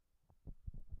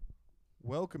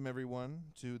Welcome, everyone,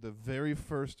 to the very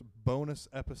first bonus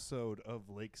episode of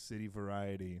Lake City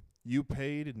Variety. You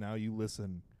paid, and now you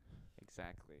listen.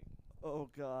 Exactly. Oh,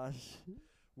 gosh.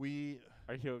 Are you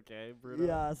okay, Bruno?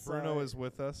 Yeah, sorry. Bruno is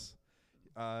with us.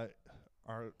 Our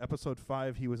episode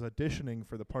 5, he was auditioning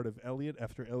for the part of Elliot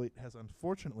after Elliot has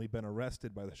unfortunately been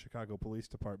arrested by the Chicago Police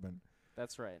Department.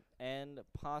 That's right. And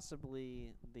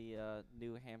possibly the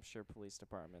New Hampshire Police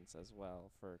Departments as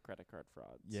well for credit card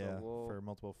fraud. Yeah, So for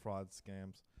multiple fraud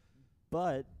scams.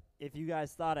 But if you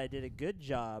guys thought I did a good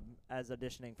job as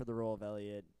auditioning for the role of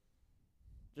Elliot,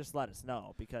 just let us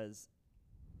know, because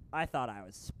I thought I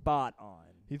was spot on.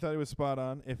 He thought he was spot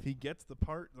on. If he gets the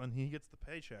part, then he gets the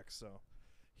paycheck. So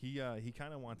he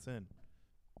kind of wants in.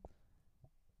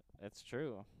 It's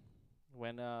true.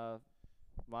 When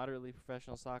moderately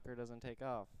professional soccer doesn't take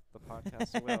off, the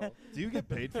podcast will. Do you get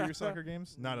paid for your soccer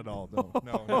games? Not at all. No,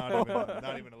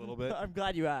 not even a little bit. I'm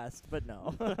glad you asked, but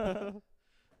no.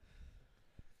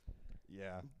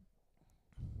 Yeah.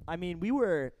 I mean, we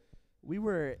were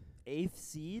 8th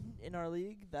seed in our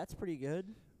league. That's pretty good.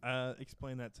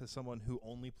 Explain that to someone who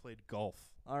only played golf.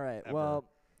 All right. Ever. Well,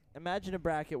 imagine a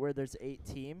bracket where there's 8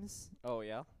 teams, Oh,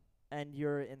 yeah? and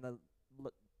you're in the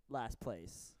last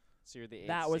place. So you're the 8th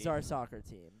That was seed. our soccer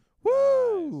team.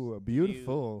 Woo! Nice.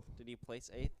 Beautiful. Did you place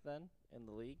 8th then in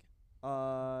the league?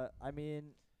 I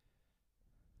mean,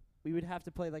 we would have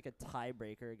to play like a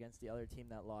tiebreaker against the other team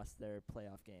that lost their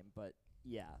playoff game. But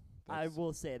yeah, I That's-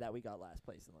 will say that we got last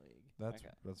place in the league. That's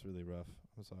Okay. that's really rough.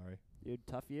 I'm sorry. Dude,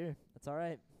 tough year. That's all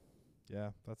right.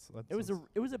 Yeah, that's It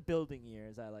was a building year,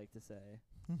 as I like to say.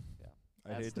 Yeah.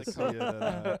 I As hate the to see it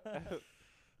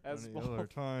As any other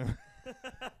both, time.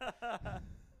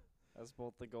 as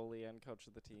both the goalie and coach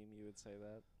of the team, you would say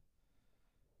that.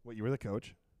 What, you were the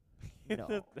coach? No.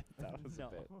 That was a No.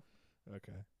 bit.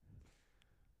 Okay.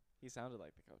 He sounded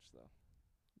like the coach, though.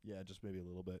 Yeah, just maybe a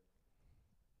little bit.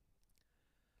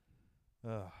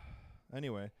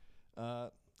 Anyway,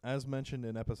 as mentioned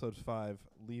in episode 5,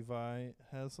 Levi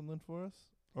has something for us?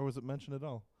 Or was it mentioned at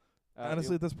all?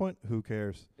 Honestly, at this point, who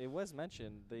cares? It was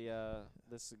mentioned,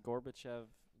 this Gorbachev,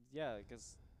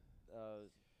 because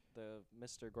the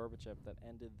Mr. Gorbachev that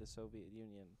ended the Soviet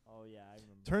Union. Oh yeah, I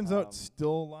remember. Turns out,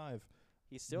 still alive.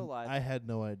 He's still alive, I had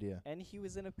no idea. and he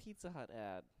was in a Pizza Hut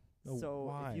ad. Oh, So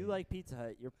why? if you like Pizza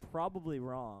Hut, you're probably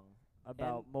wrong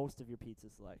about And- most of your pizza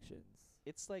selections.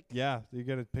 It's like, Yeah, you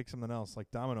got to pick something else, like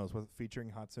Domino's with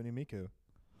featuring Hatsune Miku.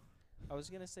 I was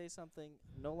going to say something,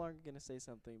 no longer going to say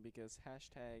something because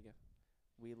hashtag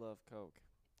we love Coke.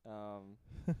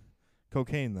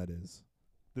 Cocaine, that is.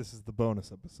 This is the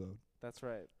bonus episode. That's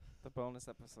right. The bonus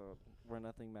episode where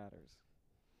nothing matters.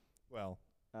 Well,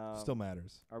 Um, still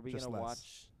matters. Are we just going to less.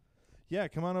 watch? Yeah,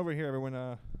 come on over here,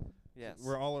 everyone. Yes.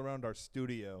 We're all around our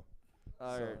studio.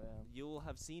 So, You'll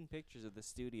have seen pictures of the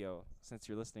studio since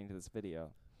you're listening to this video.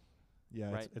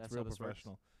 Yeah, Right, it's that's real how this works.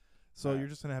 professional. So Alright. you're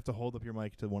just going to have to hold up your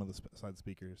mic to one of the side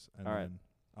speakers, and Alright. then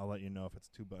I'll let you know if it's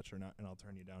too much or not, and I'll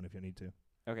turn you down if you need to.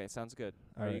 Okay, sounds good.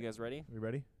 All Are you right. guys ready? Are we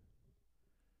ready?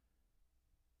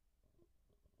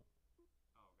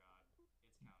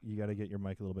 You got to get your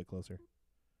mic a little bit closer.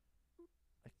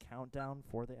 A countdown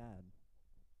for the ad.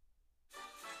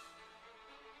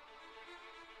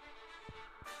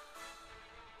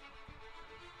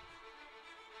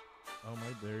 Oh,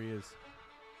 my, there he is.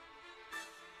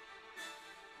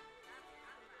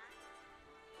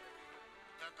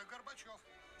 Это Горбачев.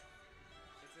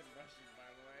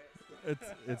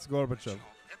 It's Gorbachev.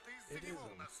 Это из-за него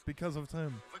у нас Because of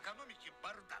him, в экономике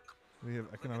бардак. we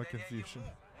have economic confusion.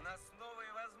 У нас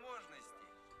новые возможности.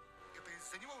 Это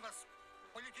из-за него у нас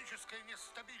политическая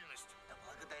нестабильность. Да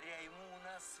благодаря ему у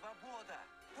нас свобода,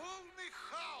 Полный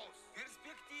хаос.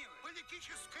 перспективы.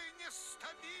 Политическая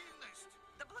нестабильность.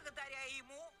 Да благодаря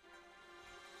ему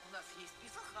у нас есть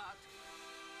Писахат.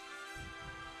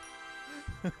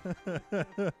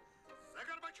 За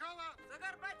Горбачева! За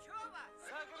Горбачева!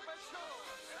 За Горбачева!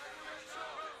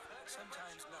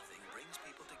 Sometimes nothing brings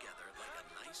people together like a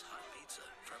nice hot pizza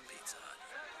from Pizza Hut.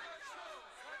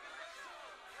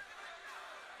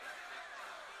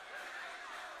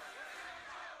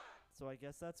 So I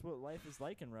guess that's what life is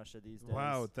like in Russia these days.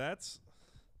 Wow, that's...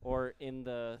 Or in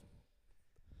the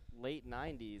late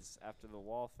 90s after the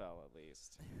wall fell, at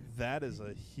least. That is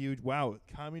a huge... Wow,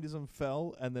 communism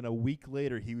fell, and then a week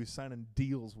later he was signing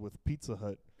deals with Pizza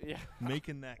Hut, Yeah.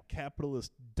 making that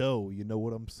capitalist dough, you know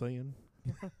what I'm saying?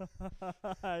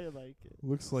 I like it.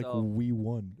 Looks like So- we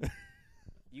won.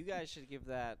 You guys should give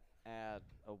that ad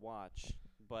a watch.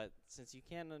 But since you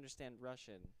can't understand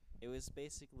Russian, it was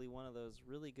basically one of those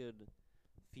really good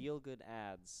feel-good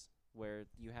ads where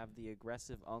you have the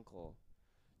aggressive uncle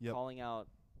Yep. calling out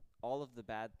all of the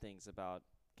bad things about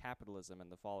capitalism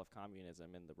and the fall of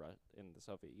communism in the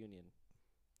Soviet Union.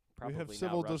 Probably we have now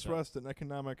civil Russia. distrust and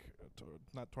economic,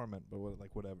 not torment, but whatever.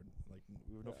 Like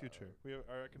we have no future.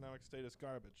 Our economic state is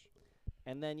garbage.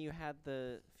 And then you had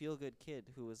the feel-good kid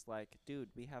who was like, dude,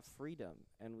 we have freedom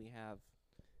and we have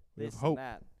We have this hope. and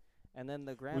that. And then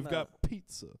the grandma We've got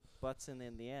pizza. butts in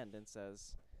the end and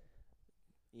says,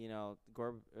 you know,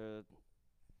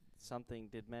 something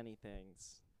did many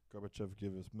things. Gorbachev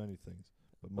gave us many things,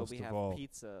 but But most we of have all,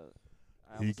 pizza.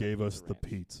 I he almost said gave us Pizza the Ranch.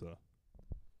 pizza.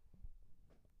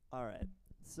 All right.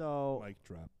 So Mic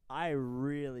drop. I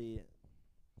really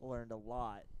learned a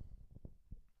lot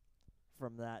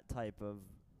from that type of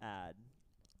ad.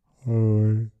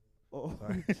 Oh.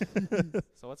 Sorry.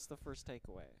 So what's the first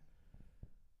takeaway?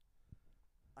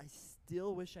 I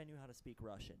still wish I knew how to speak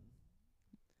Russian.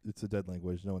 It's a dead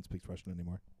language. No one speaks Russian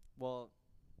anymore. Well,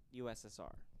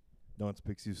 USSR. No one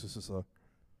speaks USSR.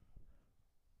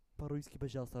 По-русски,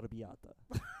 пожалуйста, ребята.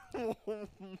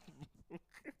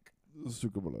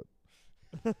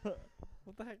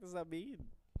 What the heck does that mean?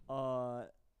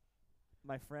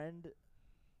 My friend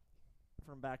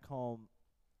from back home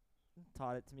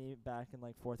taught it to me back in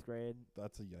like 4th grade,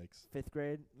 That's a yikes. 5th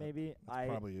grade maybe. That's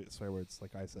probably swear words,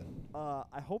 like I said.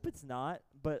 I hope it's not,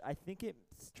 but I think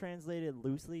it's translated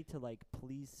loosely to like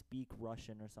please speak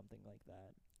Russian or something like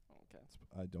that. Okay.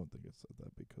 I don't think it said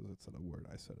that because it said a word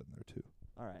I said in there too.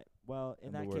 All right. Well, in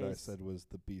and that the word case, I said was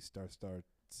the B ***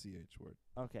 CH word.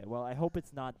 okay. Well, I hope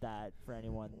it's not that for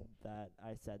anyone that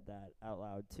I said that out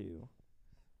loud to.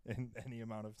 In any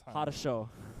amount of time. Хорошо.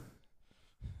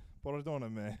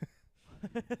 Pardoname.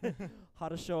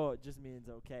 Хорошо just means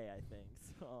okay, I think.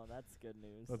 So that's good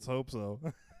news. Let's hope so.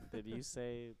 Did you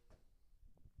say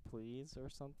please or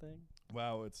something?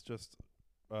 Wow, it's just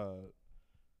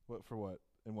what for what?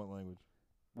 In what language?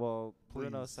 Well,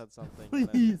 Bruno Please. said something. and then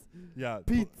Please, Yeah,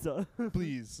 pizza.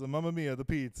 please, Mamma Mia, the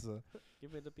pizza.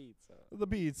 give me the pizza. The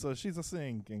pizza, she's a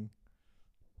sinking.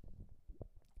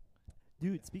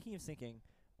 Dude, speaking of sinking,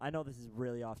 I know this is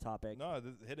really off topic. No,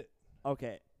 hit it.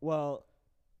 Okay, well,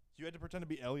 You had to pretend to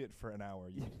be Elliot for an hour.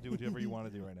 You can do whatever you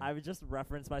want to do right now. I would just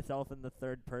reference myself in the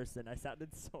third person. I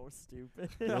sounded so stupid.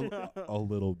 A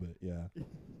little bit, yeah.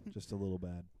 Just a little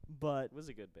bad. But It was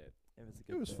a good bit. it was a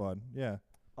good It was bit. fun, yeah.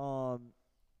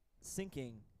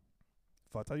 Sinking.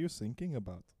 What are you thinking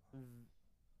about?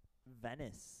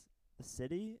 Venice, the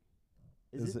city.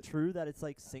 Is Is it it- true that it's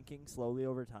like sinking slowly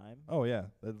over time? Oh yeah,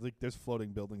 like there's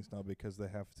floating buildings now because they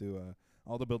have to.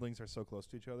 All the buildings are so close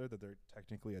to each other that they're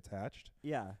technically attached,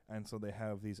 Yeah. and so they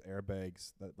have these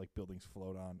airbags that like buildings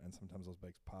float on, and sometimes those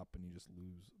bags pop and you just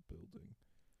lose a building.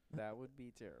 That would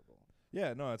be terrible.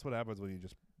 Yeah, no, that's what happens when you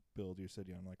just build your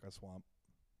city on like a swamp.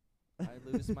 I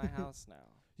lose my house now.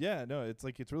 Yeah, no, it's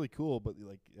like it's really cool, but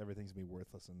like everything's gonna be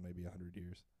worthless in maybe 100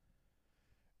 years.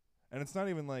 And it's not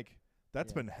even like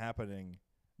that's Yeah. been happening.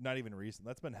 Not even recent.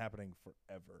 That's been happening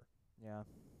forever. Yeah.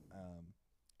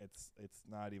 It's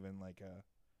not even like a.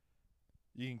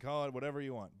 You can call it whatever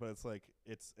you want, but it's like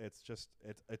it's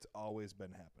always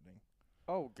been happening.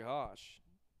 Oh gosh.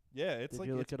 Yeah, it's Did like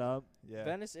you look it up? yeah.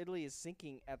 Venice, Italy is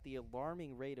sinking at the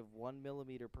alarming rate of 1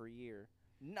 millimeter per year.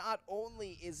 Not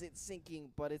only is it sinking,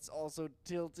 but it's also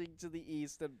tilting to the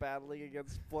east and battling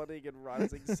against flooding and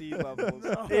rising sea levels.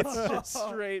 It's just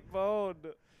straight bone.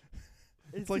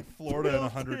 It's like Florida in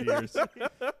 100 years,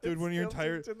 dude. When your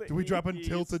entire do we drop in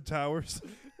tilted towers?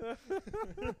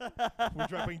 We're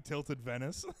dropping tilted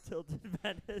Venice. Tilted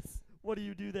Venice. What do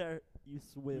you do there? You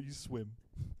swim. You swim.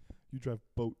 You drive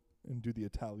boat and do the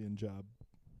Italian Job,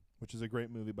 which is a great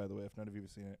movie, by the way. If none of you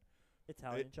have seen it,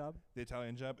 Italian job? The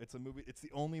Italian Job. It's a movie. It's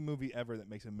the only movie ever that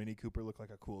makes a Mini Cooper look like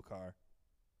a cool car.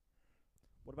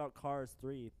 What about Cars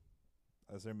 3?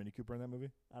 Is there a Mini Cooper in that movie?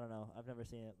 I don't know. I've never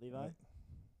seen it. Levi?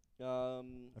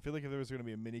 I feel like if there was going to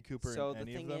be a Mini Cooper So in the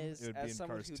any of thing them, is, it would be as in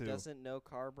someone Cars who 2. doesn't know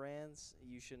car brands,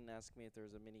 you shouldn't ask me if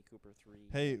there's a Mini Cooper 3.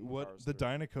 Hey, in what Cars the 3.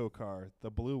 Dynaco car,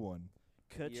 the blue one?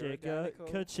 Kachika.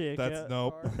 Dynaco? Kachika. That's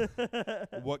nope. Car?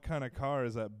 What kind of car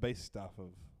is that based off of?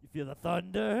 You feel the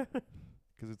thunder?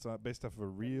 Because it's not based off of a The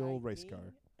real race lightning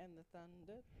car. And the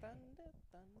thunder, thunder,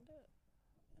 thunder,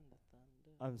 and the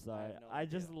thunder. I'm sorry. have no I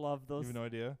just idea. love You those. have no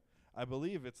idea? I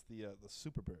believe it's the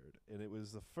Superbird, and it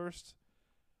was the first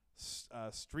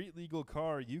street legal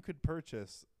car you could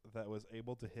purchase that was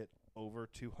able to hit over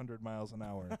 200 miles an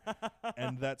hour.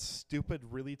 And that stupid,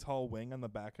 really tall wing on the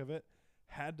back of it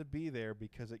had to be there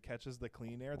because it catches the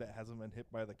clean air that hasn't been hit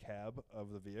by the cab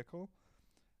of the vehicle,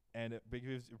 and it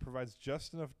provides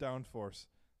just enough downforce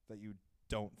that you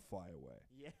don't fly away.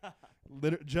 Yeah.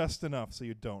 Just enough so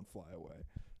you don't fly away.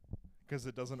 because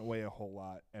it doesn't weigh a whole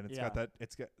lot, and it's Yeah. got that.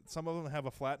 It's got some of them have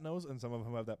a flat nose, and some of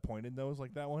them have that pointed nose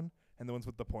like that one. And the ones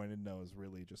with the pointed nose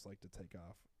really just like to take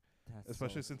off, That's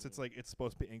especially so, since it's like it's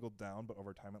supposed to be angled down, but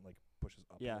over time it like pushes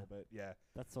up Yeah. a little bit. Yeah,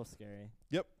 that's so scary.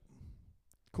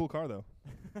 cool car though.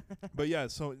 But yeah,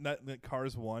 so that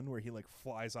Cars 1 where he like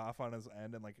flies off on his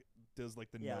end and like does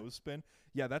like the Yeah. nose spin.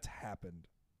 Yeah, that's happened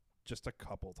just a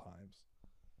couple times.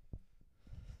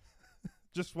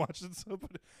 Just watch it so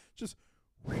but just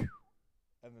whew,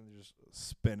 and then they just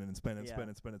spin and spin and Yeah. spin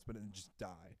and spin and spin and just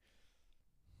die.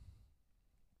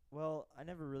 Well, I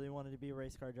never really wanted to be a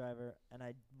race car driver, and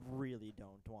I really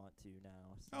don't want to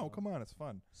now. Oh, so- come on, it's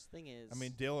fun. This thing is. I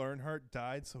mean, Dale Earnhardt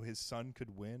died so his son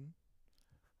could win.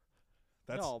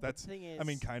 That's no, but that's the thing is, I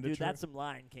mean kind of Dude, true. that's some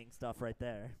Lion King stuff right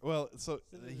there. Well, so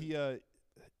So he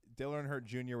Dale Earnhardt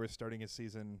Jr. was starting his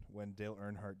season when Dale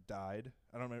Earnhardt died.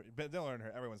 I don't remember, but Dale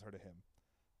Earnhardt, everyone's heard of him.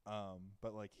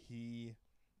 But like he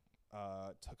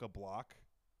took a block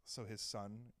so his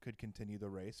son could continue the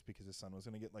race because his son was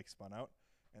going to get like spun out,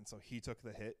 and so he took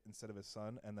the hit instead of his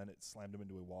son, and then it slammed him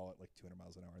into a wall at like 200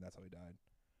 miles an hour, and that's how he died.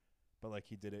 But like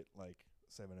he did it like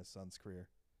saving his son's career.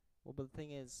 Well, but the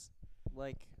thing is,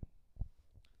 like,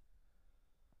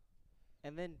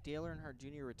 and then Dale Earnhardt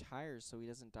Jr. retires so he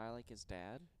doesn't die like his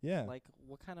dad. Yeah, Like,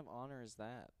 what kind of honor is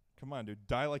that? come on, dude,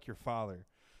 die like your father.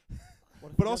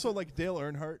 What if But he also, doesn't- like Dale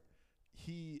Earnhardt,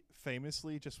 he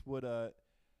famously just would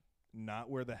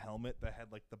not wear the helmet that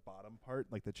had like the bottom part,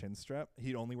 like the chin strap.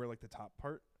 He'd only wear like the top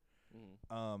part.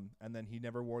 And then he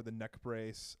never wore the neck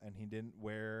brace, and he didn't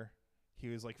wear. He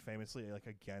was like famously like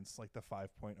against like the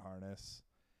 5-point harness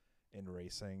in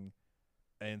racing,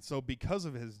 and so because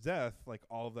of his death, like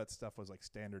all of that stuff was like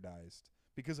standardized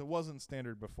because it wasn't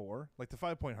standard before. Like the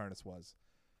 5-point harness was,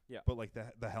 Yeah. but like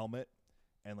the helmet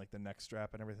and like the neck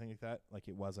strap and everything like that, like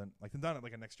it wasn't like not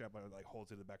like a neck strap, but it like holds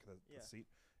you to the back of the Yeah. seat.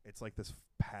 It's like this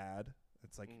pad.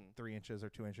 It's like Mm. 3 inches or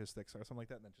 2 inches thick or something like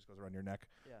that, and then it just goes around your neck,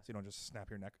 Yeah. so you don't just snap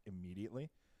your neck immediately.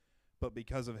 But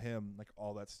because of him, like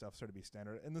all that stuff started to be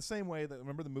standard. In the same way that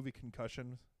remember the movie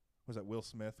Concussion, was that Will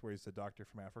Smith where he's the doctor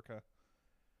from Africa,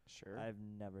 Sure. I've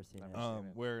never seen Never it. seen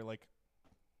it. where like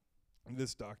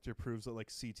this doctor proves that like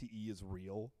CTE is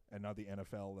real, and now the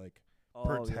NFL like Oh,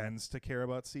 yeah. pretends to care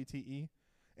about CTE,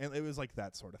 and it was like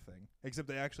that sort of thing. Except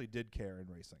they actually did care in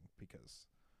racing because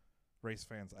race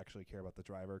fans actually care about the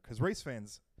driver. Because race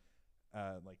fans,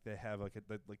 like they have like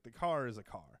the car is a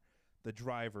car, the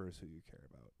driver is who you care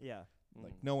about. Yeah.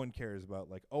 Like no one cares about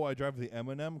like, oh, I drive the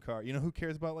M&M car. You know who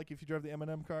cares about like if you drive the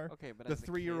M&M car? Okay, but The as a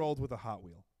 3-year-old with a Hot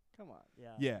Wheel. kid- Come on.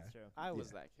 Yeah. Yeah. That's true. I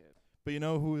was Yeah. that kid. But you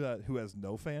know who has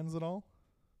no fans at all?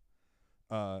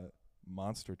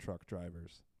 Monster truck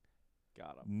drivers.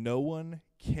 Got him. No one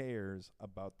cares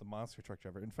about the monster truck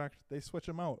driver. In fact, they switch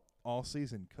them out all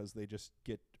season because they just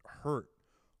get hurt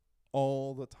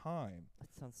all the time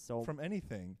That sounds so. from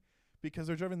anything because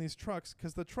they're driving these trucks.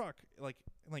 Because the truck, like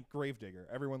Gravedigger,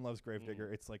 everyone loves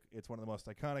Gravedigger. It's like it's one of the most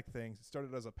iconic things. It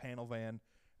started as a panel van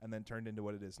and then turned into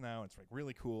what it is now. It's like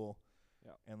really cool,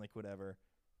 Yep. and like whatever.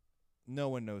 No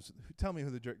one knows. Tell me who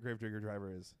the Gravedigger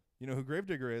driver is. You know who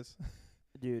Gravedigger is?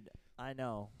 Dude, I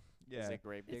know. Is it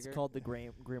Gravedigger? It's called the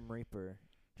Grim Reaper.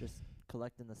 Just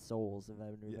collecting the souls of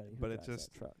everybody who but it drives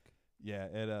just- that truck. Yeah,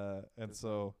 it and Is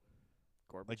so.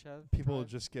 Gorbachev. People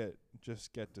drive?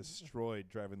 just get destroyed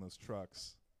driving those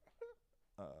trucks,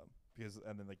 because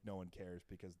and then like no one cares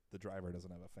because the driver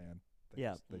doesn't have a fan.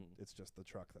 Yeah. It's just the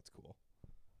truck that's cool.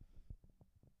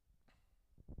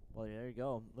 Well, there you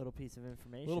go. Little piece of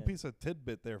information. Little piece of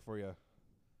tidbit there for you.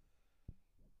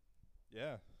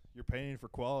 Yeah, you're paying for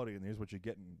quality, and here's what you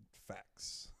get in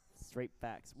facts. Straight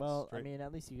facts. Well, I Straight- mean,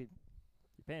 at least you're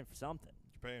paying for something.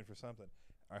 You're paying for something.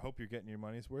 I hope you're getting your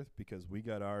money's worth because we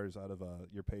got ours out of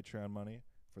your Patreon money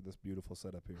for this beautiful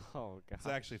setup here. Oh god. It's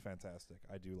actually fantastic.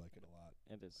 I do like it a lot.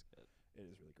 It is good. It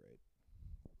is really great.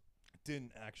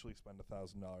 Didn't actually spend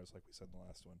 $1,000 like we said in the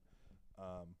last one.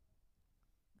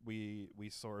 We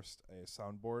sourced a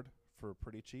soundboard for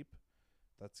pretty cheap.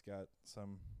 That's got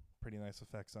some pretty nice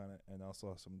effects on it, and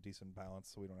also some decent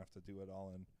balance, so we don't have to do it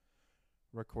all in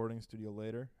recording studio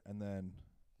later. And then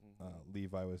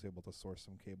Levi was able to source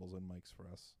some cables and mics for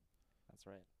us, That's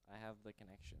right. I have the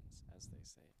connections, as they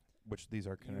say. which these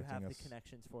are You connecting have us. the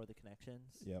connections for the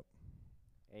connections. Yep.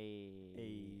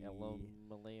 Hello,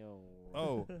 Maleo.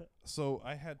 Oh, so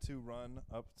I had to run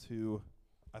up to.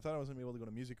 I thought I was gonna be able to go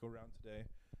to Music Around today.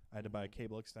 I had to buy a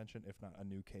cable extension, if not a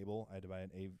new cable. I had to buy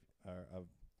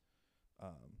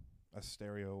a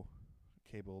stereo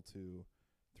cable to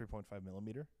 3.5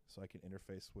 millimeter, so I can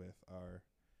interface with our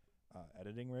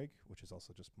editing rig, which is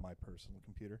also just my personal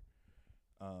computer.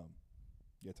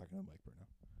 Yeah, talking to Mike right now.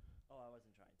 Oh, I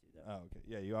wasn't trying to. Oh, okay.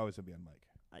 Yeah, you always would be on mic.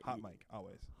 Hot mic,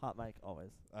 always. Hot mic,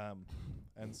 always.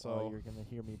 And So so you're gonna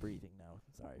hear me breathing now.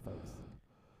 Sorry, folks.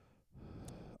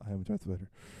 I am Darth Vader.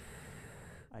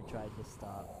 I tried to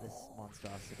stop this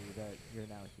monstrosity that you're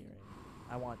now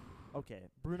hearing. Okay,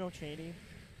 Bruno Cheney,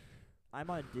 I'm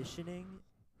auditioning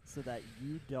so that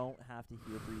you don't have to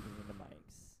hear breathing into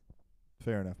mics.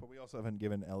 Fair enough. But we also haven't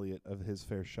given Elliot of his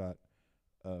fair shot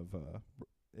of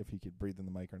if he could breathe in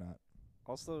the mic or not.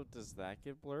 Also, does that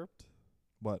get blurped?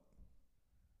 What?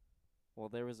 Well,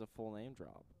 there was a full name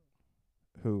drop.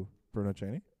 Who? Bruno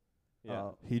Cheney? Yeah.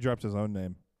 Oh, He dropped his own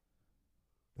name.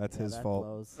 That's yeah, his that fault.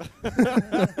 blows.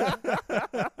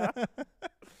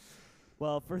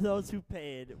 Well, for those who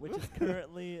paid, which is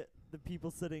currently the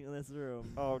people sitting in this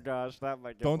room. Oh gosh, that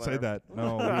might get Don't say blurped. that.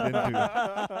 No, we didn't do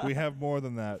that. We have more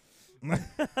than that.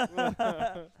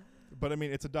 But I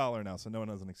mean, it's $1 now, so no one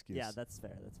has an excuse. Yeah, that's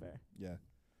fair. That's fair. Yeah.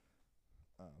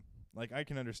 Like I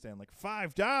can understand, like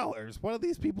 $5. What do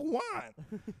these people want?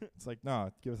 It's like,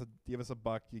 no, give us a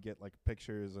buck. You get like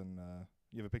pictures, and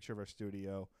you have a picture of our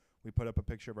studio. We put up a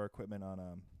picture of our equipment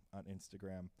on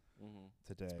Instagram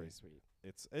today. It's pretty sweet.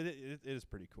 It is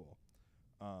pretty cool.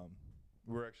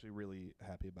 We're actually really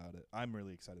happy about it. I'm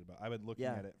really excited about it. I've been looking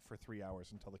Yeah. at it for 3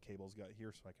 hours until the cables got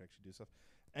here, so I could actually do stuff.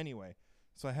 Anyway,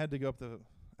 so I had to go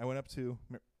I went up to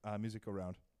Music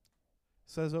Around.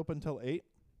 Says open till 8.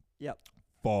 Yep.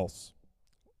 False.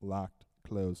 Locked.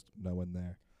 Closed. No one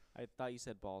there. I thought you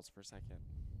said balls for a second.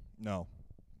 No.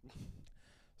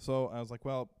 So I was like,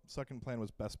 well, second plan was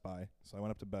Best Buy. So I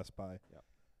went up to Best Buy. Yep.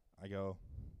 I go,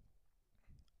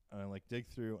 and I like dig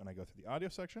through, and I go through the audio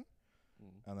section,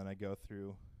 and then I go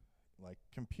through like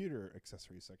computer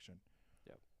accessories section.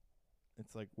 Yep.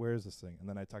 It's like, where is this thing? And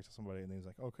then I talked to somebody, and he's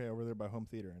like, okay, over there by home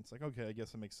theater. And it's like, okay, I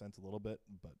guess it makes sense a little bit,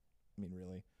 but I mean,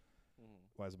 really,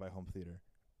 why is it by home theater?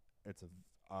 It's a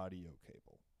audio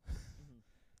cable.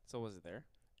 So was it there?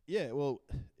 Yeah, well,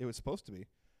 it was supposed to be.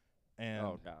 And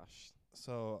Oh gosh.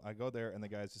 so I go there, and the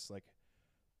guy's just like,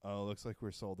 oh, looks like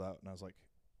we're sold out. And I was like,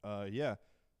 yeah,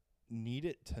 need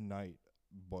it tonight,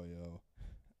 boyo.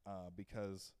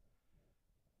 Because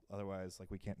otherwise, like,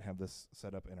 we can't have this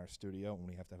set up in our studio, and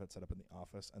we have to have it set up in the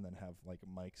office, and then have, like,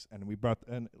 mics. And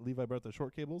Levi brought the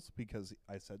short cables because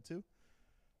I said to,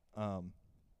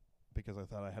 because I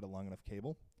thought I had a long enough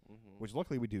cable, which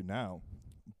luckily we do now.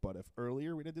 But if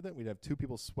earlier we did do that, we'd have 2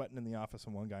 people sweating in the office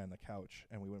and 1 guy on the couch,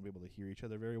 and we wouldn't be able to hear each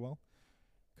other very well.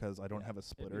 Because I don't have a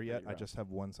splitter yet. I just have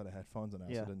one set of headphones, and I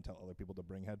also didn't tell other people to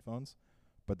bring headphones.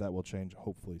 But that will change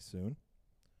hopefully soon.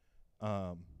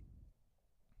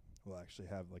 We'll actually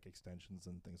have like extensions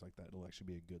and things like that. It'll actually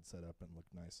be a good setup and look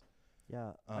nice.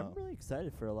 Yeah, I'm really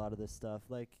excited for a lot of this stuff.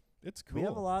 Like, It's cool. we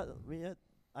have a lot.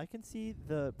 I can see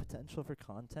the potential for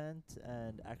content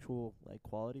and actual like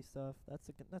quality stuff. That's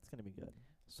gonna be good.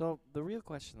 So the real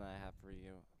question that I have for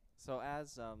you, so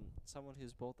as someone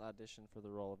who's both auditioned for the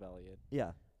role of Elliot,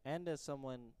 Yeah. and as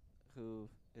someone who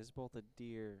is both a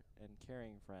dear and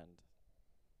caring friend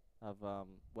of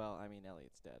well, I mean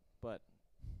Elliot's dead, but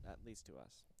at least to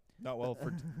us. Not well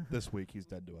for this week. He's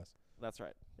dead to us. That's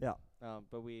right. Yeah.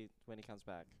 But when he comes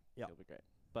back, Yeah. he'll be great.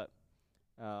 But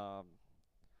now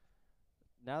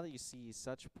that you see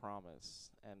such promise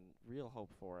and real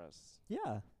hope for us,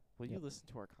 Yeah. will you Yep. listen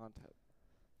to our content?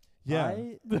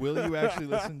 Yeah. Will you actually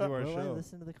listen to our Will I show?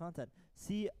 listen to the content?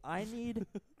 See, I need.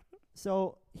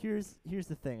 So here's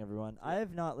the thing, everyone. I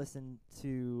have not listened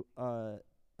to a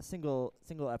single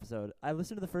episode. I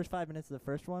listened to the first 5 minutes of the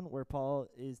first one where Paul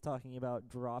is talking about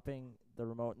dropping the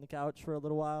remote in the couch for a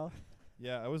little while.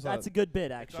 Yeah, I was. That's a good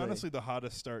bit, It's actually. honestly the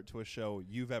hottest start to a show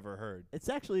you've ever heard. It's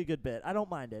actually a good bit. I don't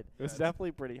mind it. It was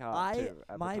definitely pretty hot too.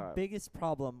 At My the time. biggest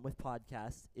problem with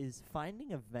podcasts is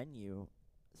finding a venue.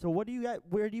 So what do you guys?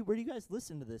 Where do you guys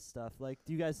listen to this stuff? Like,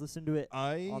 do you guys listen to it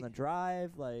on the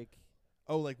drive? Like,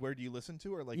 like where do you listen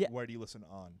to, or like Yeah. where do you listen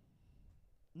on?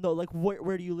 no, like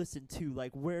where do you listen to?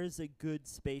 Like, where's a good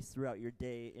space throughout your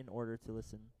day in order to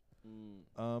listen?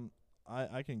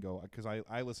 I can go because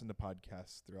I listen to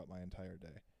podcasts throughout my entire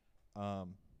day.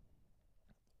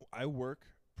 I work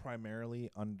primarily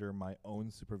under my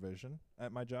own supervision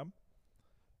at my job,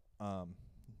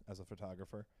 as a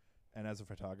photographer, and as a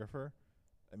photographer,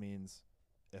 it means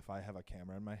if I have a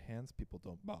camera in my hands, people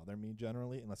don't bother me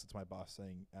generally, unless it's my boss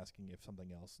asking if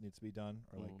something else needs to be done,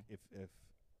 or like if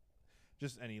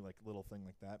just any like little thing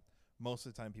like that. Most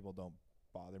of the time, people don't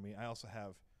bother me. I also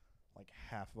have like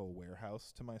half of a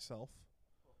warehouse to myself,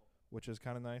 which is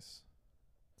kind of nice.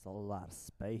 It's a lot of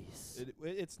space.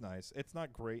 It's nice. It's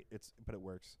not great. But it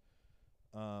works.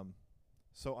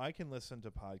 So I can listen to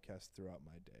podcasts throughout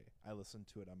my day. I listen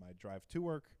to it on my drive to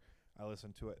work. I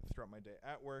listen to it throughout my day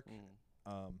at work.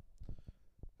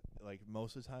 like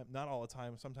most of the time, not all the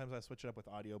time. Sometimes I switch it up with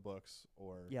audiobooks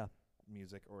or Yeah.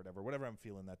 music or whatever I'm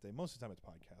feeling that day. Most of the time it's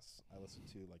podcasts. I listen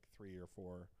to like 3 or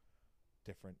 4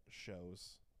 different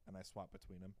shows and I swap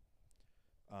between them.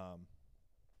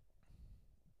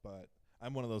 But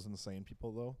I'm one of those insane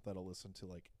people though that'll listen to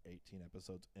like 18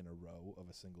 episodes in a row of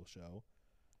a single show,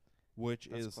 which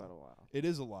That's is quite a while. it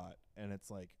is a lot, and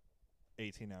it's like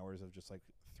 18 hours of just like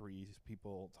 3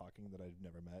 people talking that I've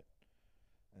never met.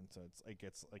 And so it's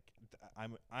like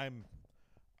I'm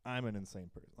an insane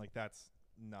person. Like that's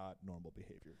not normal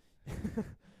behavior.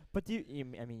 But I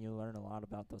mean, you learn a lot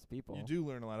about those people. You do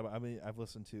learn a lot about. I mean, I've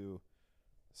listened to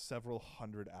several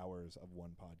hundred hours of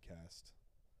one podcast,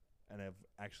 and I've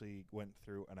actually went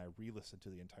through and I re-listened to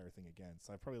the entire thing again.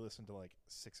 So I've probably listened to like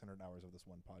 600 hours of this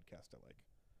one podcast.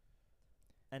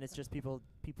 And it's just people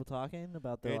talking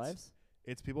about their lives.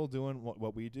 It's people doing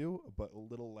what we do, but a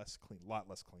little less clean, lot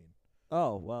less clean.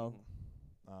 Oh well.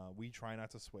 We try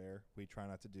not to swear. We try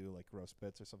not to do like gross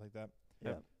bits or stuff like that.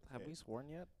 Yeah. Have we sworn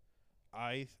yet?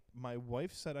 My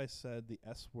wife said I said the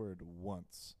S word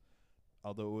once,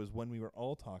 although it was when we were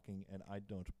all talking, and I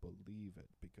don't believe it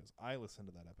because I listened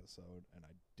to that episode and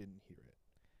I didn't hear it.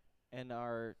 And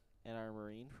our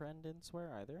Marine friend didn't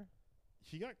swear either?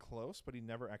 He got close, but he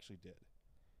never actually did.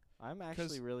 I'm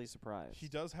actually really surprised. He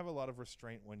does have a lot of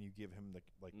restraint when you give him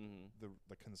Mhm.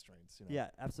 the constraints. You know? Yeah,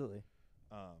 absolutely.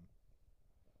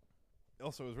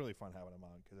 Also, it was really fun having him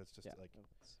on because it's just Yeah. like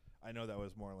I know that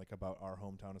was more like about our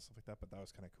hometown and stuff like that, but that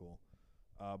was kind of cool.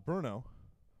 Bruno,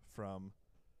 from,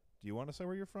 do you want to say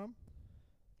where you're from?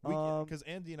 Because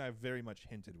Andy and I very much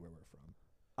hinted where we're from.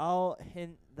 I'll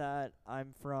hint that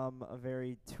I'm from a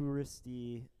very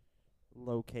touristy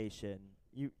location.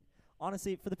 You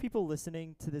honestly, for the people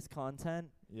listening to this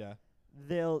content, Yeah.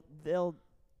 they'll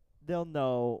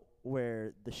know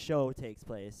where the show takes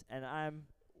place, and I'm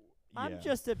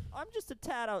just a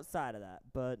tad outside of that,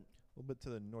 but a little bit to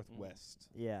the northwest,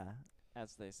 yeah.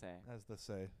 As they say. as they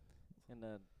say. In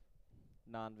the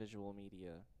non-visual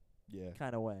media Yeah.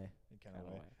 Kind of way. Kind of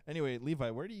kinda way. way. Anyway, Levi,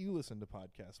 where do you listen to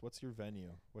podcasts? What's your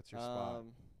venue? What's your spot?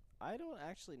 I don't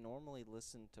actually normally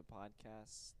listen to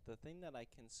podcasts. The thing that I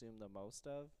consume the most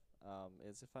of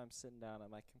is if I'm sitting down at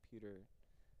my computer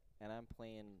and I'm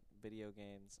playing video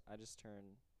games, I just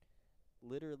turn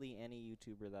literally any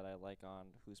YouTuber that I like on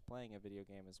who's playing a video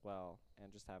game as well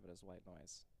and just have it as white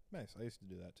noise. Nice. I used to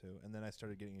do that too. And then I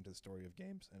started getting into the story of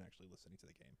games and actually listening to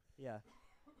the game. Yeah.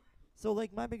 So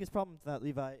like my biggest problem with that,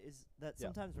 Levi, is that Yeah.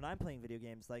 sometimes when I'm playing video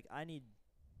games, like I need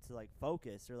to like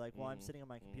focus, or like while I'm Mhm, sitting on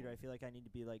my computer, I mhm. feel like I need to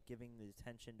be like giving the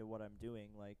attention to what I'm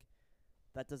doing. Like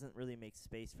that doesn't really make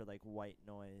space for like white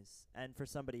noise, and for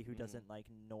somebody who Mhm. doesn't like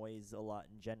noise a lot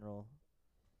in general.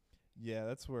 Yeah,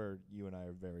 that's where you and I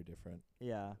are very different.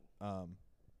 Yeah.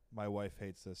 My wife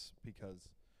hates this because,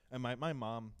 and my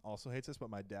mom also hates this, but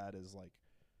my dad is like,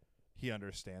 he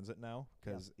understands it now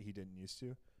because he didn't used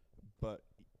to. But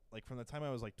like from the time I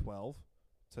was like 12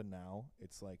 to now,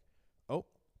 it's like, oh,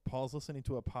 Paul's listening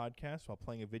to a podcast while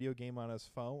playing a video game on his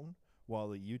phone while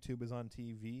the YouTube is on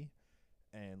TV,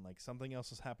 and like something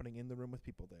else is happening in the room with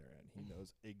people there, and he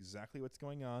knows exactly what's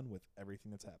going on with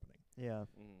everything that's happening. Yeah.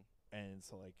 And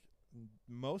so like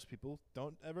most people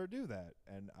don't ever do that,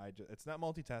 and it's not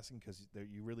multitasking because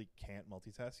you really can't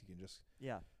multitask. You can just,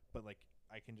 Yeah. but like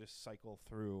I can just cycle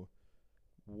through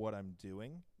what I'm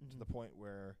doing to the Mhm. point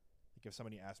where like if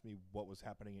somebody asked me what was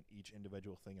happening in each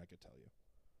individual thing, I could tell you.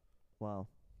 Wow.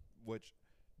 Which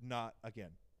not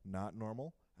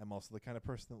normal. I'm also the kind of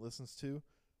person that listens to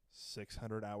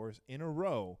 600 hours in a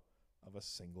row of a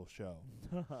single show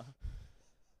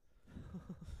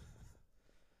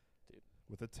Dude.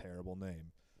 with a terrible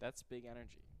name. That's big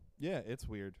energy. Yeah, it's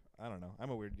weird. I don't know. I'm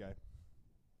a weird guy.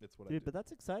 It's what I Dude, do. but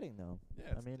that's exciting though.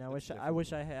 Yeah, I mean, I it's wish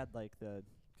different. I had like the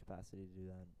capacity to do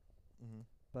that. Mm-hmm.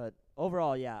 But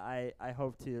overall, yeah, I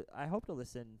hope to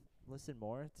listen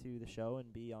more to the show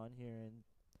and be on here and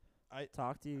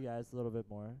talk to you guys a little bit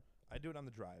more. I do it on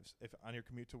the drives. If on your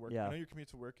commute to work, Yeah. I know your commute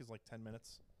to work is like 10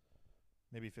 minutes,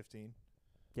 maybe 15.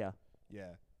 Yeah.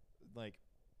 Yeah, like,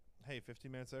 hey,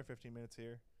 15 minutes there, 15 minutes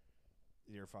here,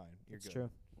 you're fine. You're It's good.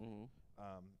 true.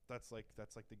 That's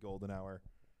like the golden hour,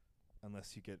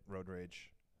 unless you get road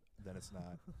rage, then it's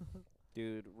not.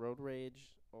 Dude, road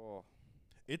rage. Oh.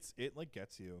 It like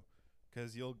gets you,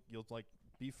 'cause you'll like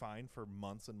be fine for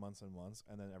months and months and months,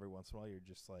 and then every once in a while you're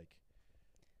just like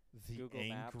the Google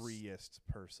Maps. angriest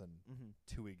person Mhm.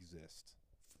 to exist,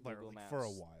 Google like for a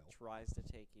Maps while. tries to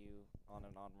take you on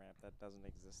an on-ramp that doesn't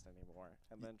exist anymore,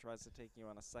 and then tries to take you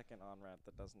on a second on-ramp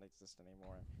that doesn't exist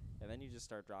anymore, and then you just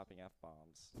start dropping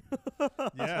F-bombs. Yeah,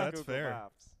 that's Google fair.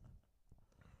 Maps.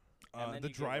 And then The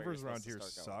you go where you're drivers around supposed here to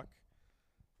start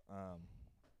suck.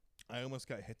 I almost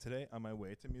got hit today on my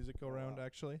way to Music Go Round, wow.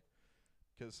 actually,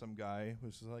 because some guy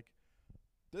was just like,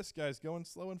 this guy's going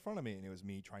slow in front of me, and it was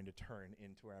me trying to turn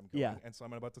into where I'm going. Yeah. And so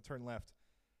I'm about to turn left,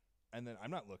 and then I'm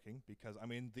not looking because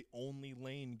I'm in the only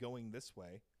lane going this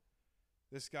way.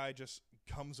 This guy just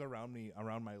comes around me,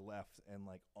 around my left, and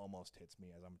like almost hits me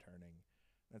as I'm turning.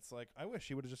 It's like, I wish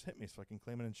he would have just hit me so I can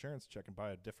claim an insurance check and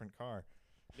buy a different car.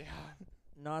 Yeah.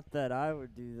 Not that I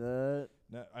would do that.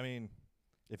 No, I mean,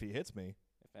 if he hits me,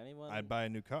 If anyone, I'd buy a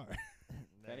new car.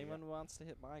 if anyone wants to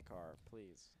hit my car,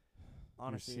 please.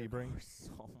 Honestly, your Sebring? car's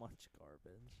so much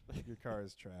garbage. Your car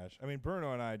is trash. I mean,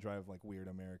 Bruno and I drive like weird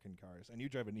American cars, and you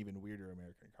drive an even weirder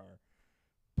American car,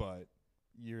 but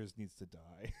yours needs to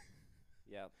die.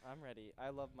 Yeah, I'm ready. I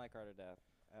love my car to death,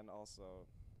 and also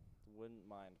wouldn't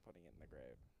mind putting it in the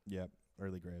grave. Yep,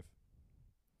 early grave.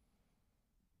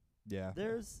 Yeah,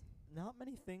 There's not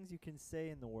many things you can say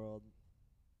in the world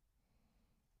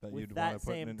that with you'd want that to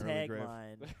put in same an early grave.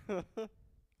 tagline.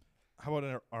 How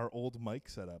about our old mic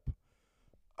setup?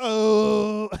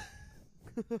 Oh,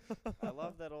 I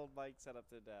love that old mic setup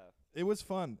to death. it was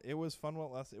fun. It was fun while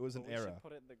it lasted. It was But an we era. should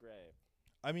put it in the grave.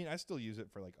 I mean, I still use it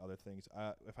for like other things.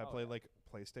 If I Oh, play yeah. like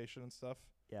PlayStation and stuff,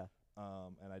 Yeah.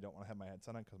 and I don't want to have my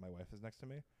headset on 'cause my wife is next to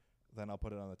me, then I'll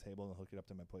put it on the table and hook it up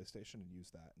to my PlayStation and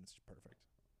use that, and it's perfect.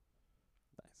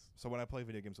 Nice. So when I play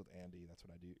video games with Andy, that's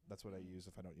what I do. That's what I use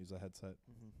if I don't use a headset.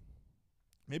 Mm-hmm.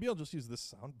 Maybe I'll just use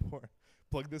this soundboard.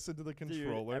 Plug this into the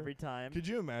controller. every time. Could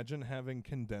you imagine having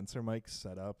condenser mics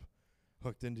set up,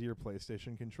 hooked into your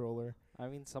PlayStation controller? I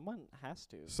mean, someone has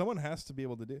to. Someone has to be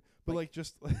able to do. But like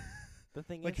just The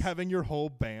thing like is, having your whole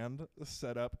band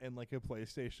set up in like a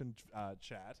PlayStation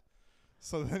chat.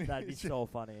 So then That'd be so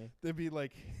funny. they'd be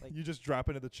like, Like- you just drop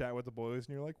into the chat with the boys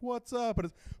and you're like, "What's up?" And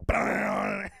it's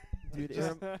Dude,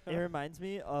 it reminds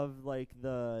me of like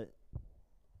the.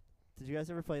 Did you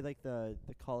guys ever play like the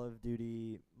Call of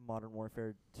Duty Modern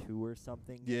Warfare 2 or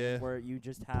something? game Yeah. Where you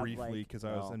just have briefly like because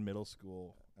I was no, in middle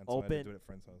school and so I had to Open- do it at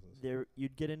friends' houses. there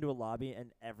you'd get into a lobby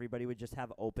and everybody would just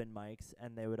have open mics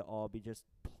and they would all be just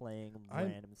playing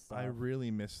random stuff. I really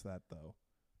miss that though.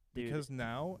 Dude, Because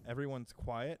now everyone's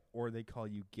quiet or they call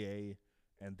you gay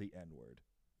and the N-word.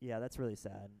 yeah, that's really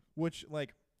sad. Which,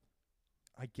 like,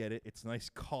 I get it. It's a nice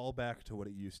callback to what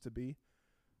it used to be.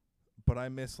 But I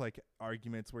miss, like,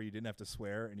 arguments where you didn't have to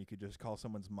swear and you could just call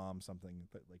someone's mom something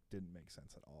that, like, didn't make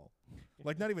sense at all.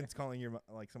 Like, not even calling your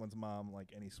like someone's mom,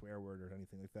 like, any swear word or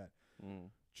anything like that.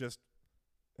 Just,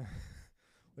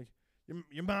 like,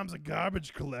 your mom's a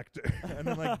garbage collector. And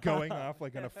then, like, going off,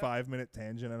 like, on a 5-minute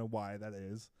tangent on why that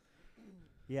is.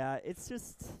 Yeah, it's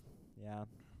just yeah,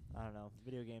 I don't know.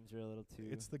 Video games are a little too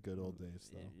It's the good old days,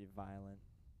 though. violent.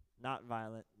 Not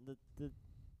violent. The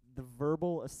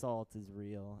verbal assault is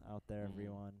real out there, Mhm.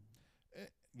 everyone.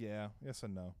 Yeah, yes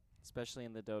and no. Especially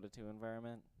in the Dota 2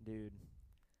 environment. Dude,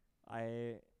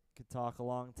 I could talk a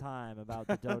long time about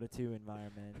the Dota 2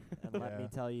 environment, and let me Yeah.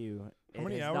 tell you, How it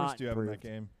many is hours not do you have in that improved.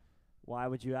 game? Why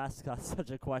would you ask us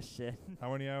such a question?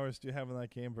 How many hours do you have in that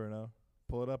game, Bruno?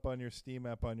 Pull it up on your Steam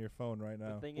app on your phone right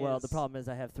now. The thing Well, is, the problem is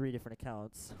I have 3 different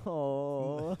accounts.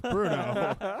 Oh,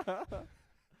 Bruno.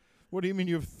 What do you mean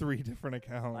you have 3 different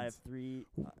accounts? I have three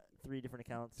different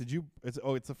accounts. Did you? It's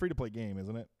a free to play game,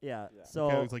 isn't it? Yeah. Yeah. So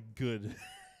Okay, it's like good.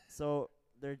 so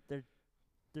they're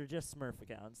just Smurf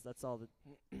accounts. That's all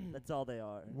that's all they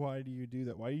are. Why do you do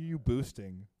that? Why are you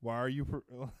boosting? Why are you?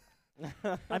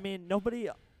 I mean,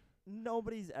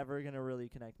 nobody's ever gonna really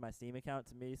connect my Steam account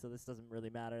to me, so this doesn't really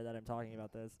matter that I'm talking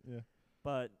about this. Yeah.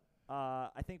 But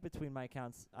I think between my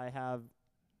accounts, I have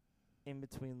in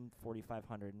between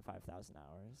 4,500 and 5,000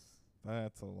 hours.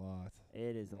 That's a lot.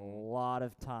 It is a lot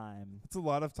of time, It's a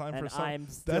lot of time and for some. I'm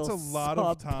that's still a lot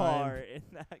of time. subpar in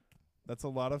that. That's a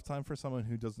lot of time for someone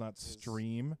who does not Is-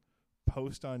 stream,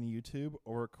 post on YouTube,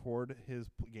 or record his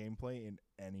gameplay in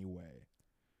any way.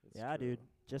 It's Yeah, true. dude,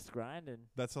 just grinding.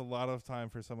 That's a lot of time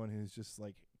for someone who's just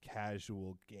like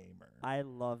casual gamer. I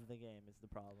love the game. Is the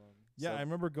problem? Yeah, So- I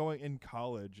remember going in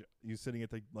college, you sitting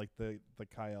at the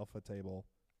Chi Alpha table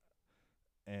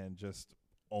and just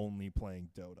only playing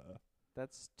Dota.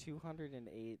 That's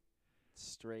 208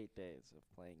 straight days of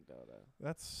playing Dota.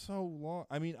 That's so long.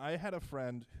 I mean, I had a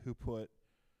friend who put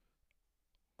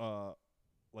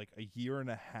like a year and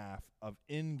a half of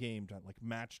in-game time, like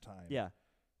match time Yeah,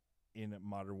 in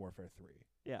Modern Warfare 3.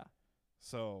 yeah.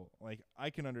 So, like,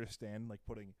 I can understand like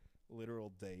putting literal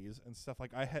days and stuff.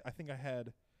 Like I think I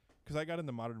had cuz I got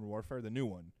into Modern Warfare, the new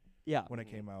one, Yeah. when it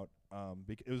Mhm. came out.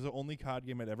 It was the only COD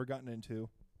game I'd ever gotten into.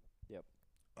 Yep.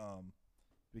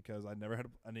 Because I never had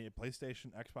any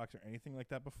PlayStation, Xbox, or anything like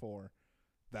that before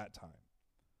that time.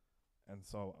 And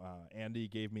so Andy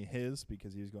gave me his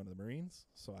because he was going to the Marines,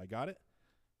 so I got it.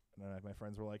 And then my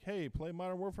friends were like, "Hey, play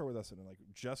Modern Warfare with us," and it like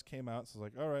just came out, so I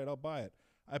was like, "All right, I'll buy it."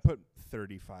 I put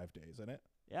 35 days in it,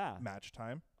 Yeah. match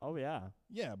time. Oh yeah.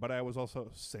 Yeah, but I was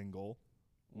also single,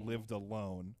 lived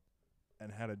alone,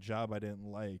 and had a job I didn't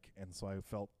like, and so I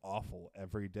felt awful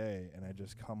every day. And I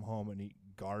just come home and eat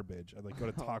garbage. I'd like go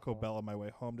to Taco Bell on my way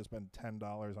home to spend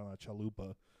 $10 on a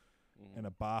chalupa and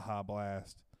a Baja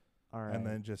Blast, All right. and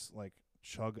then just like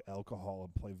chug alcohol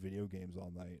and play video games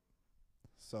all night.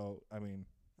 So I mean,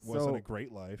 wasn't a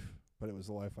great life, but it was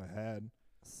the life I had.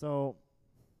 So,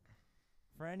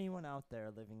 for anyone out there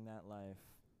living that life,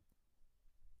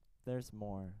 there's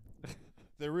more.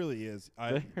 There really is.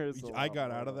 There's a I lot got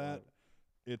more out of to that.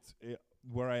 It's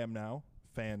where I am now.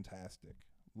 Fantastic.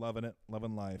 Loving it.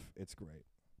 Loving life. It's great.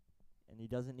 And he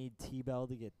doesn't need T-Bell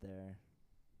to get there.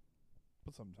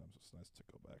 But sometimes it's nice to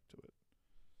go back to it.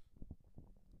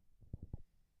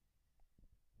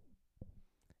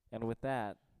 And with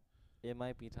that, it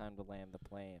might be time to land the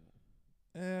plane.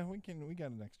 We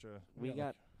got an extra. We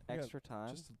got we got extra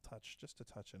time. just a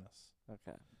touch in us.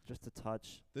 Okay. Just a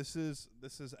touch. This is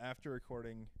after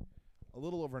recording a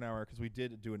little over an hour because we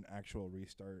did do an actual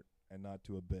restart and not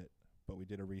do a bit, but we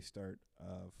did a restart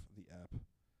of the app.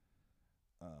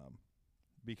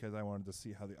 Because I wanted to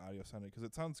see how the audio sounded because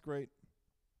it sounds great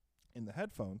in the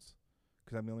headphones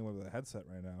because I'm the only one with a headset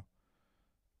right now.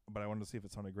 But I wanted to see if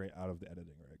it sounded great out of the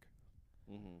editing rig.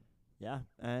 Mm-hmm. Yeah,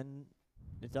 and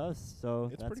it does. So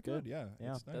It's that's pretty good. Yeah,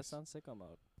 Yeah. it's nice. That sounds sicko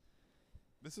mode.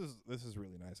 This is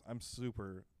really nice. I'm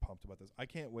super pumped about this. I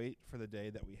can't wait for the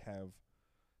day that we have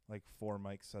like 4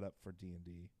 mics set up for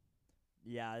D&D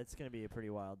Yeah, it's gonna be a pretty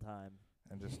wild time.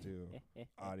 and just do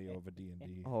audio of a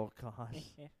D&D. Oh gosh.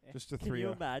 Just to Can 3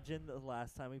 you imagine the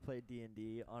last time we played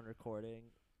D&D on recording?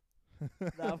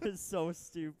 That was so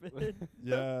stupid.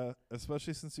 Yeah,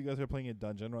 especially since you guys are playing a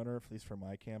dungeon runner, at least for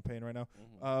my campaign right now.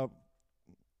 Mm-hmm.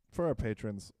 For our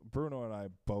patrons, Bruno and I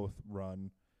both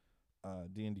run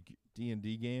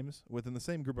D&D games within the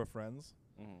same group of friends,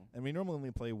 and we normally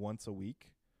only play once a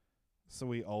week, so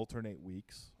we alternate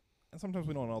weeks. And sometimes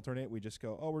we don't alternate; we just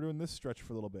go, "Oh, we're doing this stretch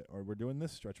for a little bit," or "We're doing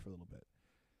this stretch for a little bit,"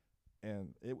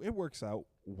 and it works out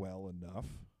well enough.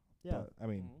 Yeah. But, I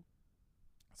mean,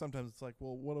 sometimes it's like,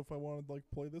 well, what if I wanted to like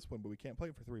play this one, but we can't play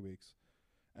it for 3 weeks,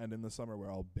 and in the summer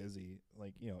we're all busy.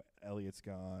 Like Elliot's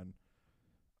gone.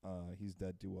 He's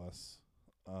dead to us.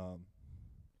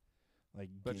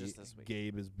 But just this week.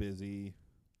 Gabe is busy.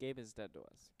 Gabe is dead to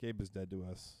us. Gabe is dead to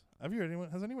us.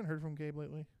 Has anyone heard from Gabe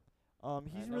lately?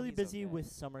 He's know really he's busy okay.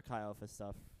 with Summer Kai Alpha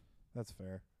stuff That's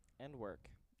fair. And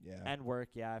work. Yeah. and work.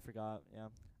 Yeah, I forgot. Yeah,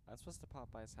 I'm supposed to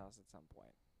pop by his house at some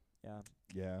point. yeah,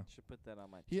 yeah. Should put that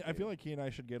on my I to-do. feel like he and I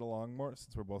should get along more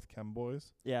since we're both chem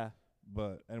boys. yeah.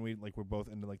 And we're both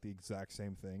into like the exact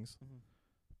same things. Mm-hmm.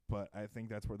 But I think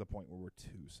that's where the point where we're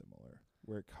too similar,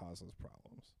 where it causes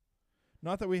problems.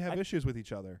 Not that we have issues with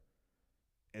each other.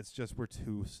 It's just we're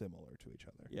too similar to each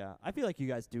other. Yeah, I feel like you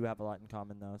guys do have a lot in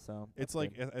common though. So It's that's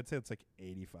like good. I'd say it's like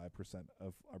 85%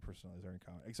 of our personalities are in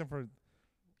common, except for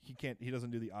he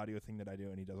doesn't do the audio thing that I do,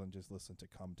 and he doesn't just listen to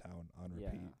Come Town on Yeah.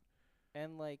 repeat.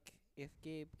 And like, if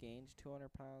Gabe gained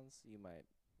 200 pounds, you might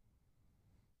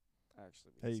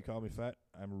actually. Be Hey, you sick. call me fat?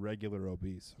 I'm regular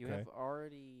obese. You Okay, have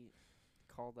already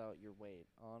called out your weight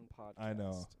on podcast. I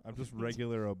know. I'm just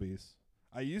regular obese.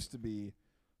 I used to be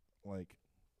like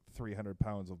 300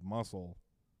 pounds of muscle,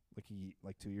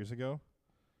 like 2 years ago,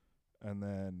 and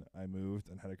then I moved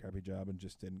and had a crappy job and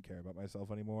just didn't care about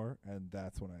myself anymore, and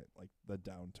that's when the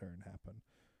downturn happened.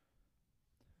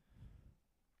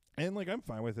 And like I'm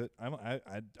fine with it.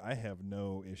 I have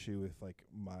no issue with like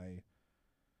my.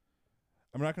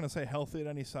 I'm not going to say healthy at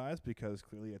any size because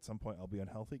clearly at some point I'll be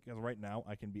unhealthy. Because right now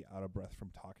I can be out of breath from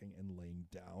talking and laying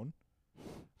down.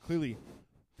 Clearly,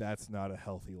 that's not a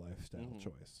healthy lifestyle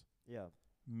choice. yeah.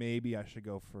 Maybe I should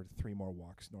go for 3 more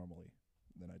walks normally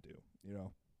than I do.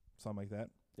 Something like that.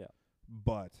 Yeah.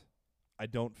 But I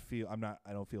don't feel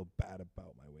bad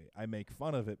about my weight. I make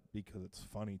fun of it because it's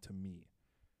funny to me.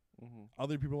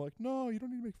 Other people are like, no, you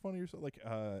don't need to make fun of yourself. Like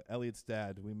Elliot's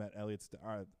dad, we met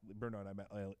Bruno and I met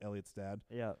Elliot's dad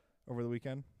Yeah. over the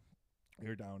weekend. We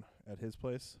were down at his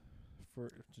place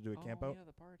to do a camp out. Yeah,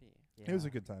 the party. It was a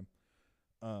good time.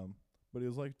 But he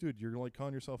was like, dude, you're like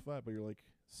calling yourself fat, but you're like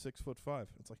 6'5".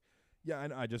 It's like, yeah,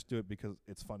 I just do it because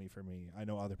it's funny for me. I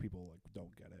know other people like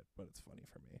don't get it, but it's funny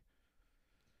for me.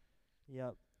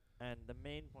 Yep. And the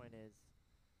main point is,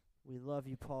 we love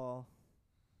you, Paul.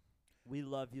 We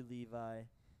love you, Levi,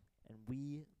 and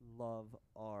we love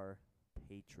our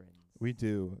patrons. We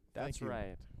do. That's Thank you.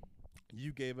 right.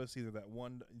 You gave us either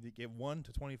you gave $1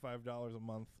 to $25 a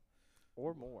month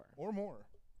Or more. or more.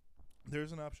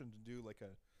 There's an option to do like a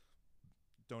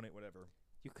donate whatever.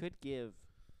 You could give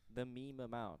the meme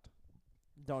amount.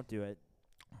 Don't do it.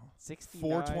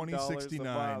 $69 a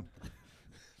month.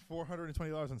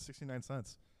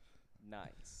 $420.69.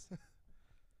 Nice.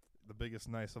 The biggest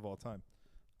nice of all time.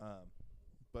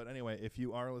 But anyway, if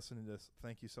you are listening to this,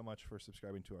 thank you so much for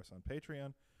subscribing to us on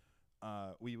Patreon.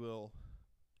 We will,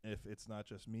 if it's not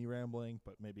just me rambling,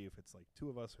 but maybe if it's like 2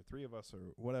 of us or 3 of us or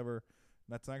whatever,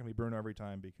 that's not going to be Bruno every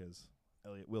time because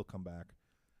Elliot will come back.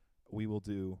 We will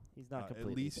do He's not at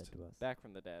completely least dead to us. Back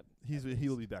from the dead. he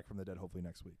will be back from the dead hopefully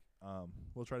next week.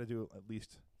 We'll try to do at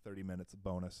least 30 minutes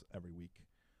bonus every week.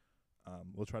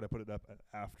 We'll try to put it up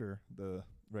after the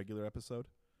regular episode,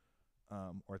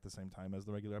 or at the same time as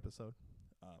the regular episode.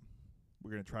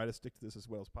 We're going to try to stick to this as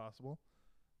well as possible,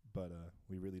 but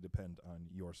we really depend on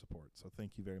your support. So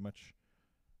thank you very much,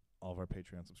 all of our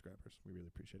Patreon subscribers. We really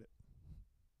appreciate it.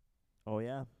 Oh,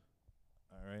 yeah.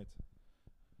 All right.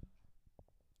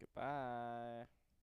 Goodbye.